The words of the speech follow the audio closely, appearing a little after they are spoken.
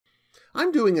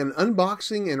I'm doing an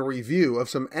unboxing and review of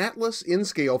some Atlas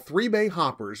in-scale 3-bay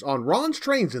hoppers on Ron's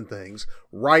Trains and Things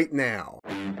right now.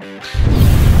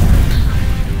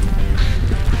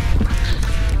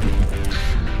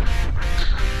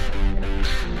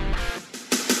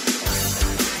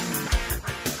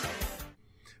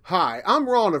 Hi, I'm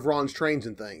Ron of Ron's Trains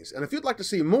and Things, and if you'd like to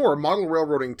see more model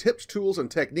railroading tips, tools,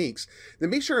 and techniques, then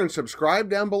be sure and subscribe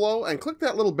down below and click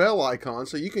that little bell icon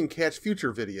so you can catch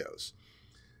future videos.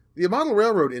 The model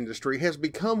railroad industry has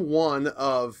become one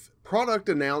of product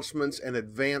announcements and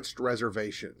advanced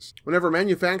reservations. Whenever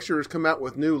manufacturers come out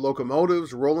with new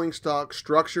locomotives, rolling stock,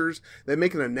 structures, they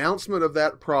make an announcement of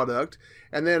that product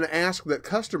and then ask that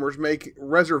customers make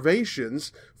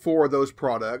reservations for those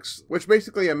products, which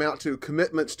basically amount to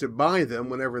commitments to buy them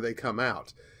whenever they come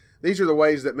out. These are the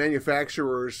ways that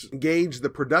manufacturers gauge the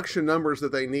production numbers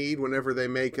that they need whenever they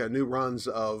make new runs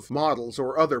of models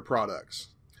or other products.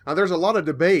 Now, there's a lot of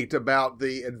debate about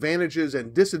the advantages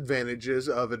and disadvantages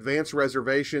of advanced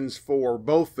reservations for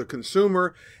both the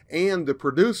consumer and the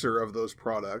producer of those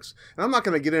products, and I'm not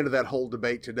going to get into that whole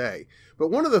debate today. But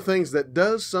one of the things that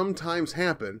does sometimes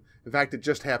happen, in fact it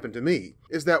just happened to me,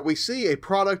 is that we see a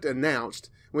product announced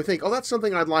and we think, oh, that's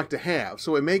something I'd like to have,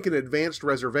 so we make an advanced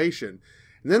reservation.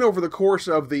 And then over the course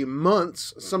of the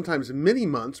months, sometimes many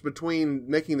months, between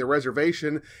making the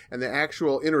reservation and the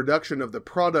actual introduction of the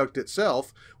product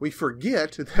itself, we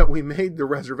forget that we made the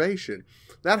reservation.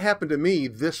 That happened to me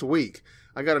this week.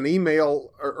 I got an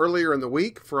email earlier in the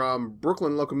week from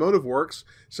Brooklyn Locomotive Works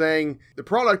saying, the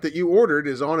product that you ordered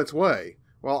is on its way.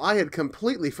 Well, I had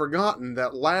completely forgotten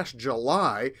that last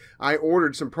July I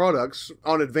ordered some products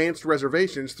on advanced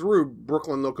reservations through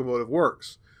Brooklyn Locomotive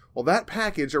Works. Well, that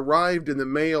package arrived in the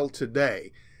mail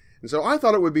today. And so I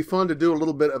thought it would be fun to do a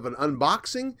little bit of an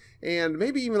unboxing and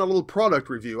maybe even a little product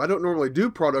review. I don't normally do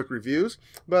product reviews,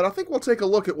 but I think we'll take a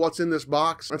look at what's in this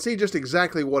box and see just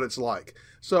exactly what it's like.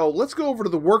 So let's go over to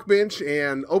the workbench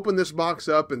and open this box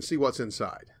up and see what's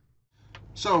inside.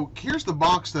 So here's the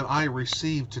box that I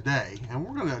received today, and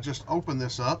we're going to just open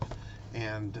this up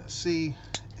and see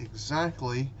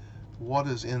exactly what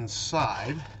is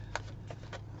inside.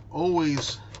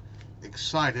 Always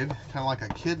excited, kind of like a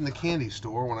kid in the candy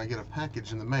store when I get a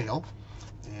package in the mail,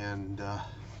 and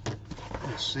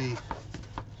let's see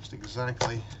just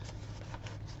exactly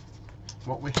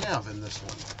what we have in this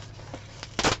one.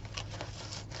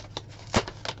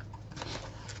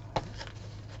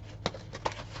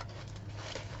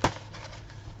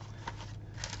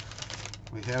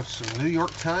 We have some New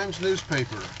York Times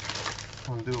newspaper.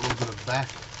 I'm going to do a little bit of back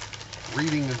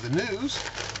reading of the news.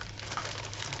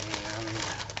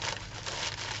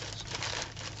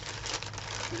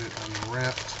 Get it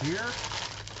unwrapped here.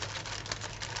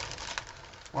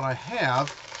 What I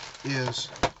have is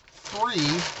 3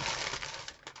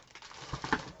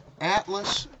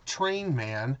 Atlas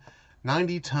Trainman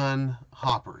 90-ton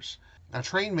hoppers. Now,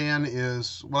 Trainman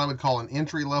is what I would call an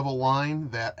entry-level line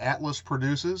that Atlas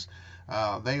produces.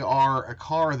 They are a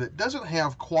car that doesn't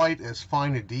have quite as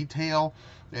fine a detail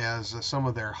as some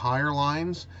of their higher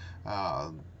lines.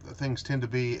 Things tend to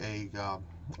be a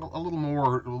little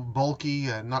more bulky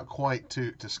and not quite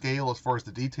to scale as far as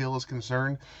the detail is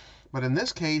concerned. But in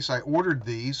this case, I ordered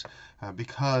these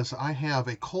because I have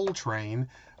a coal train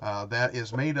that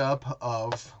is made up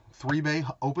of 3-bay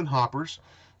open hoppers,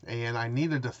 and I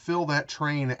needed to fill that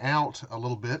train out a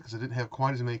little bit because I didn't have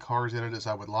quite as many cars in it as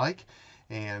I would like,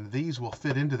 and these will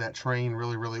fit into that train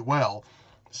really, really well.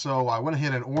 So I went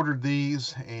ahead and ordered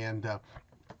these, and the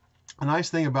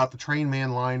nice thing about the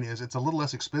Trainman line is it's a little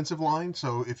less expensive line,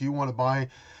 so if you want to buy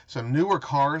some newer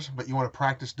cars but you want to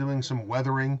practice doing some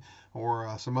weathering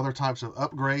or some other types of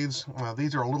upgrades,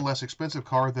 these are a little less expensive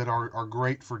cars that are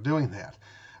great for doing that.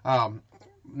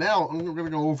 Now we're going to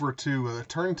go over to the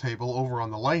turntable over on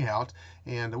the layout,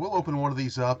 and we'll open one of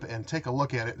these up and take a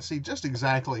look at it and see just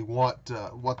exactly what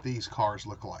these cars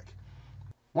look like.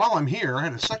 While I'm here, I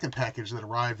had a second package that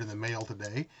arrived in the mail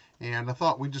today, and I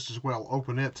thought we'd just as well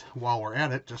open it while we're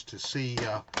at it just to see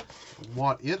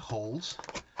what it holds.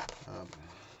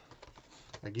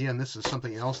 Again, this is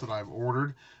something else that I've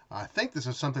ordered. I think this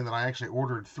is something that I actually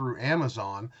ordered through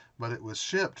Amazon, but it was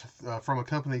shipped from a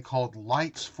company called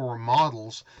Lights for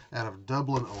Models out of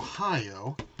Dublin,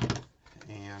 Ohio.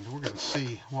 And we're going to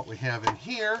see what we have in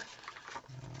here.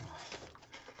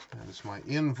 That is my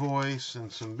invoice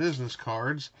and some business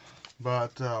cards.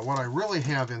 But what I really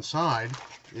have inside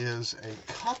is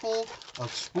a couple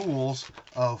of spools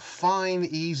of fine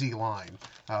easy line.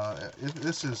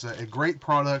 This is a great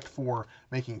product for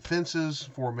making fences,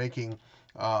 for making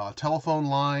telephone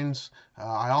lines.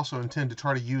 I also intend to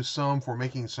try to use some for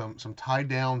making some tie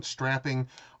down strapping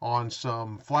on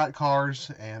some flat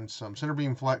cars and some center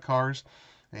beam flat cars.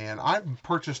 And I've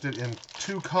purchased it in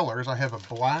two colors. I have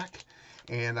a black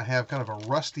and I have kind of a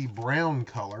rusty brown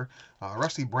color.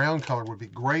 Rusty brown color would be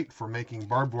great for making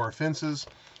barbed wire fences,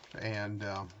 and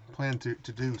plan to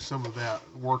do some of that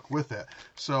work with it.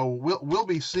 So we'll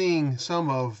be seeing some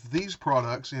of these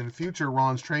products in future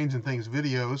Ron's Trains and Things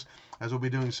videos, as we'll be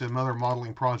doing some other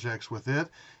modeling projects with it,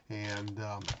 and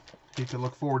you can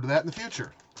look forward to that in the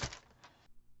future.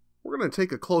 We're going to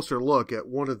take a closer look at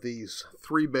one of these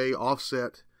 3-bay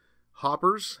offset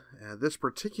hoppers. This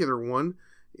particular one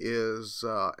is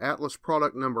Atlas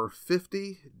product number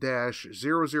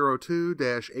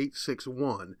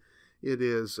 50-002-861. It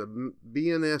is a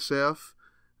BNSF.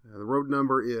 The road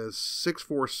number is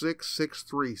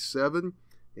 646637,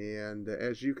 and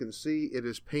as you can see, it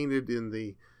is painted in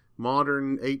the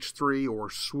modern H3 or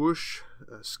swoosh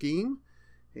scheme.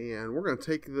 And we're going to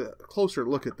take a closer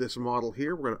look at this model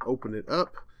here. We're going to open it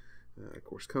up. Of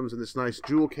course, comes in this nice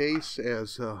jewel case,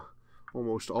 as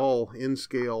almost all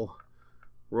N-scale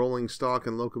rolling stock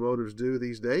and locomotives do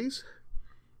these days.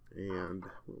 And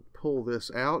we'll pull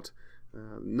this out.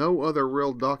 No other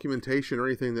real documentation or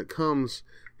anything that comes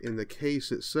in the case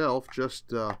itself, just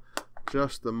the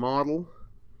model.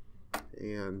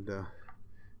 And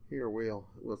here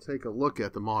we'll take a look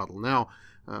at the model. Now,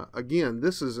 again,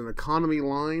 this is an economy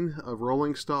line of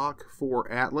rolling stock for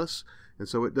Atlas, and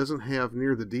so it doesn't have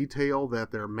near the detail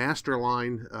that their master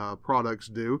line products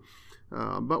do.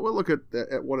 But we'll look at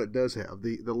what it does have.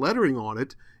 The lettering on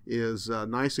it is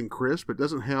nice and crisp. It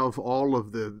doesn't have all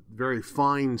of the very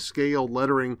fine scale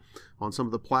lettering on some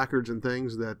of the placards and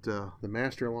things that the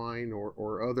master line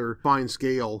or other fine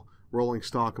scale rolling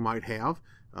stock might have.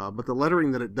 But the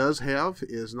lettering that it does have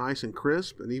is nice and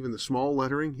crisp, and even the small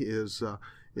lettering is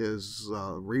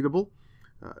readable.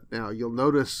 Now you'll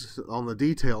notice on the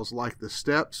details, like the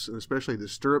steps, and especially the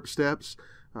stirrup steps,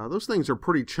 those things are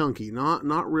pretty chunky,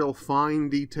 not real fine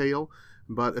detail.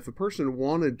 But if a person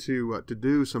wanted to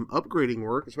do some upgrading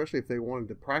work, especially if they wanted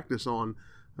to practice on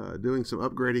doing some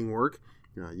upgrading work,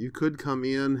 you could come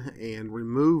in and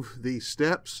remove these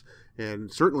steps,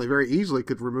 and certainly very easily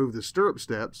could remove the stirrup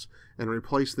steps and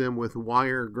replace them with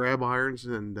wire grab irons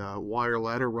and wire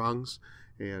ladder rungs,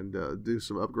 and do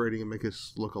some upgrading and make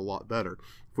this look a lot better.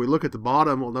 If we look at the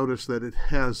bottom, we'll notice that it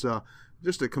has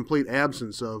just a complete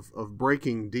absence of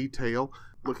braking detail.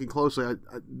 Looking closely, it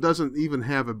doesn't even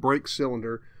have a brake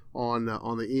cylinder on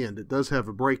the end. It does have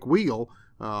a brake wheel,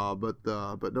 but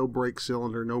no brake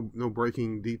cylinder, no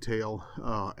braking detail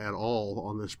at all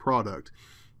on this product.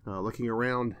 Looking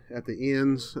around at the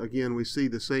ends, again, we see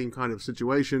the same kind of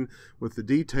situation with the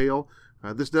detail.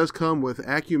 This does come with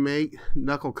AccuMate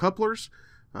knuckle couplers.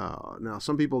 Now,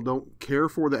 some people don't care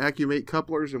for the AccuMate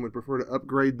couplers and would prefer to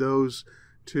upgrade those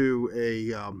to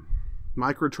a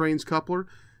Microtrains coupler.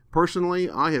 Personally,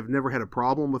 I have never had a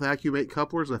problem with AccuMate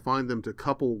couplers. I find them to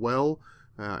couple well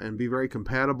and be very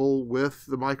compatible with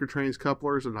the Microtrains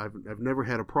couplers, and I've never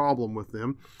had a problem with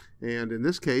them. And in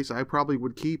this case, I probably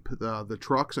would keep the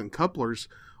trucks and couplers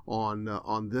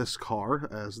on this car,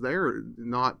 as they're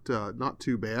not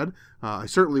too bad. I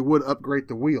certainly would upgrade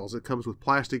the wheels. It comes with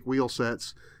plastic wheel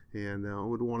sets, and I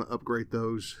would want to upgrade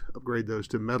those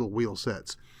to metal wheel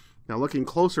sets. Now, looking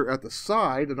closer at the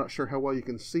side, I'm not sure how well you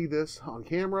can see this on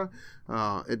camera.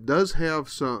 It does have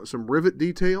some rivet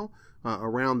detail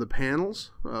around the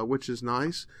panels, which is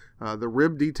nice. The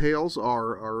rib details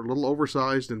are a little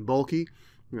oversized and bulky,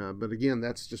 but again,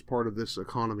 that's just part of this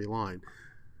economy line.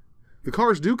 The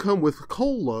cars do come with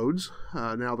coal loads.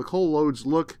 Now, the coal loads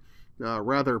look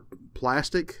rather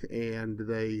plastic, and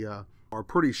they are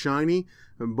pretty shiny,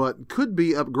 but could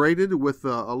be upgraded with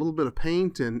a little bit of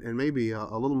paint and maybe a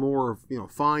little more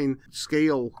fine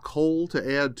scale coal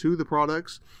to add to the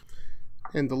products.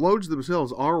 And the loads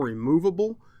themselves are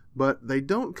removable, but they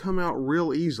don't come out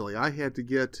real easily. I had to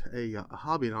get a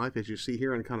hobby knife, as you see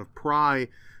here, and kind of pry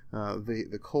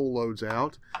the coal loads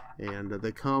out, and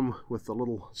they come with the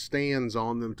little stands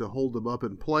on them to hold them up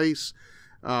in place.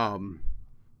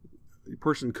 The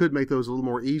person could make those a little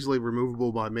more easily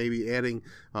removable by maybe adding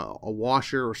a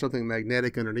washer or something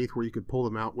magnetic underneath, where you could pull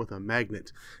them out with a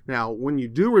magnet. Now, when you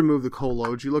do remove the coal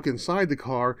loads, you look inside the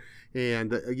car,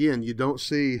 and again, you don't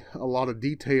see a lot of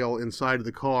detail inside of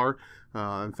the car.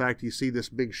 In fact, you see this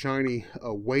big shiny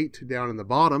weight down in the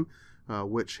bottom,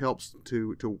 which helps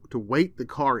to weight the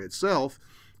car itself.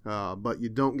 But you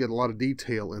don't get a lot of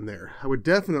detail in there. I would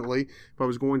definitely, if I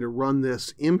was going to run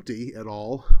this empty at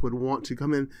all, would want to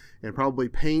come in and probably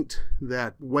paint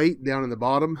that weight down in the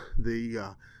bottom,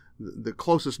 the the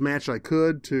closest match I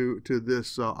could to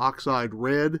this oxide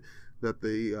red that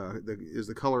is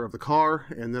the color of the car.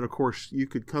 And then, of course, you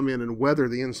could come in and weather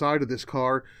the inside of this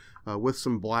car with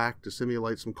some black to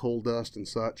simulate some coal dust and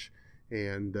such,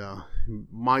 and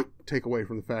might take away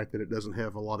from the fact that it doesn't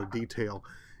have a lot of detail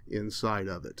inside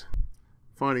of it.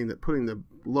 Finding that putting the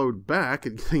load back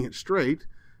and getting it straight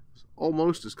is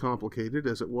almost as complicated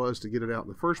as it was to get it out in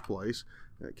the first place.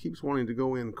 It keeps wanting to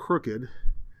go in crooked.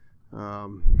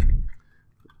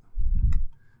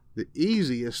 The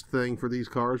easiest thing for these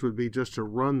cars would be just to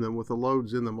run them with the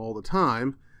loads in them all the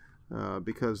time,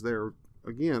 because they're,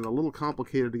 again, a little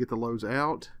complicated to get the loads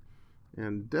out,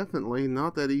 and definitely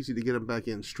not that easy to get them back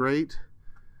in straight.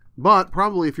 But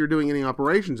probably if you're doing any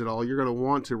operations at all, you're going to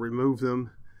want to remove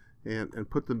them and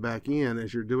put them back in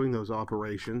as you're doing those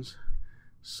operations.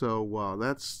 So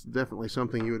that's definitely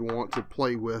something you would want to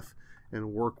play with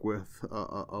and work with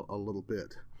a little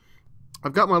bit.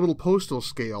 I've got my little postal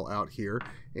scale out here,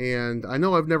 and I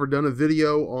know I've never done a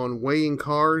video on weighing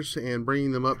cars and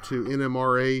bringing them up to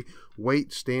NMRA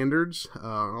weight standards.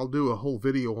 I'll do a whole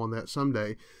video on that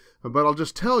someday, but I'll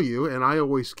just tell you, and I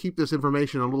always keep this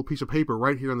information on a little piece of paper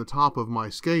right here on the top of my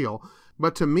scale,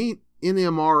 but to meet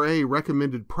NMRA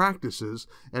recommended practices,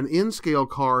 an in-scale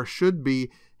car should be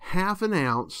 ½ an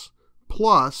ounce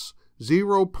plus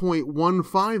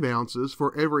 0.15 ounces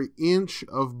for every inch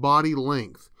of body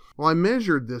length. Well, I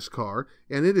measured this car,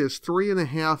 and it is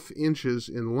 3.5 inches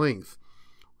in length.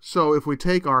 So if we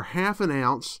take our ½ an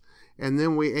ounce, and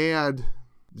then we add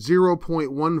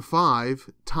 0.15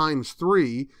 times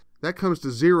 3, that comes to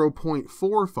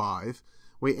 0.45.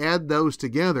 We add those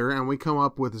together, and we come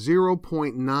up with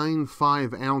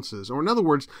 0.95 ounces. Or in other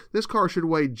words, this car should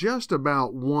weigh just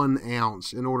about 1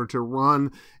 ounce in order to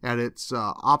run at its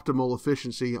optimal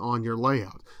efficiency on your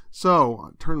layout. So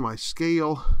I'll turn my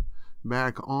scale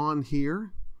back on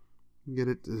here, get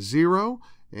it to 0,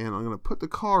 and I'm going to put the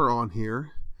car on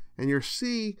here, and you'll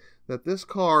see that this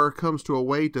car comes to a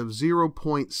weight of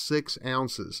 0.6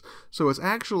 ounces. So it's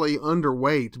actually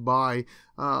underweight by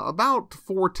about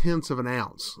 0.4 of an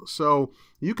ounce. So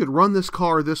you could run this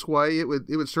car this way. It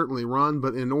would certainly run,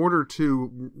 but in order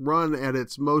to run at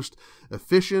its most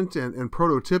efficient and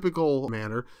prototypical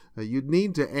manner, you'd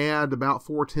need to add about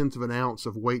 0.4 of an ounce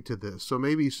of weight to this. So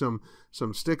maybe some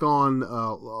stick-on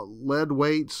lead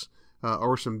weights,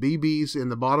 or some BBs in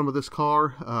the bottom of this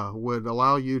car would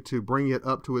allow you to bring it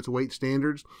up to its weight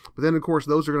standards. But then, of course,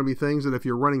 those are going to be things that if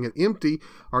you're running it empty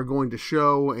are going to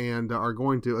show and are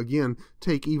going to, again,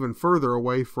 take even further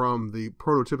away from the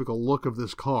prototypical look of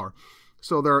this car.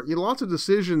 So there are lots of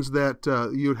decisions that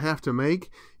you'd have to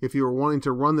make if you were wanting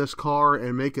to run this car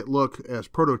and make it look as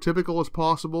prototypical as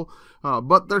possible.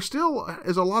 But there still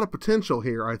is a lot of potential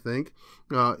here, I think.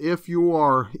 If you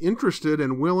are interested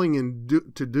and willing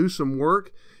to do some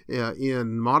work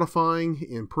in modifying,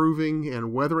 improving,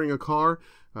 and weathering a car,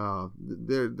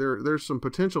 there's some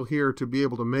potential here to be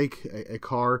able to make a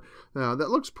car that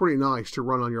looks pretty nice to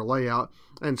run on your layout.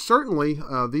 And certainly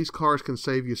these cars can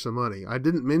save you some money. I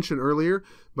didn't mention earlier,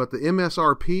 but the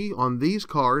MSRP on these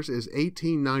cars is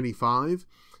 $18.95,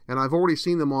 and I've already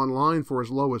seen them online for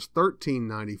as low as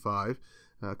 $13.95.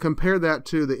 Compare that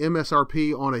to the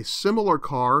MSRP on a similar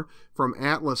car from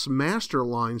Atlas Master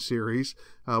Line series,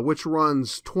 which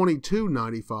runs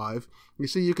 $22.95. You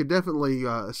see, you could definitely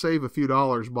save a few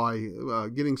dollars by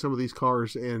getting some of these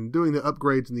cars and doing the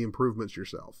upgrades and the improvements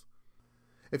yourself.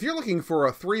 If you're looking for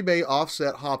a 3-bay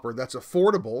offset hopper that's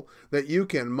affordable, that you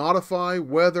can modify,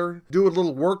 weather, do a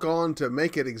little work on to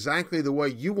make it exactly the way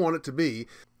you want it to be,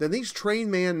 then these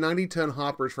Trainman 90-ton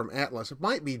hoppers from Atlas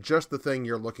might be just the thing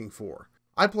you're looking for.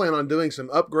 I plan on doing some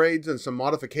upgrades and some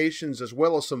modifications as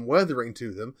well as some weathering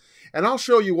to them, and I'll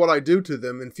show you what I do to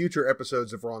them in future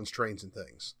episodes of Ron's Trains and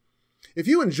Things. If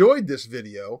you enjoyed this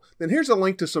video, then here's a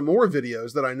link to some more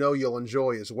videos that I know you'll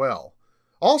enjoy as well.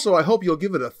 Also, I hope you'll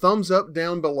give it a thumbs up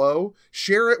down below,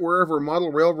 share it wherever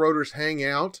model railroaders hang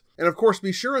out, and of course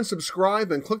be sure and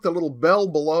subscribe and click the little bell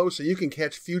below so you can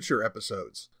catch future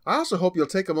episodes. I also hope you'll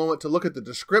take a moment to look at the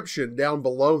description down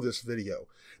below this video.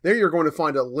 There you're going to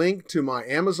find a link to my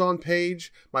Amazon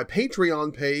page, my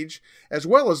Patreon page, as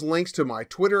well as links to my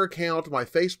Twitter account, my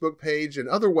Facebook page, and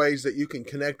other ways that you can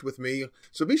connect with me,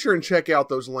 so be sure and check out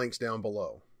those links down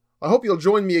below. I hope you'll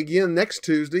join me again next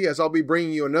Tuesday as I'll be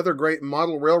bringing you another great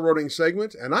model railroading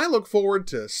segment, and I look forward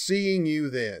to seeing you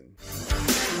then.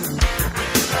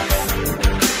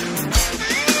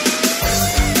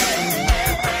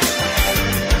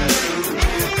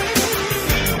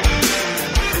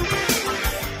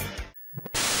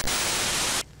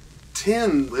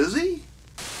 Lizzie?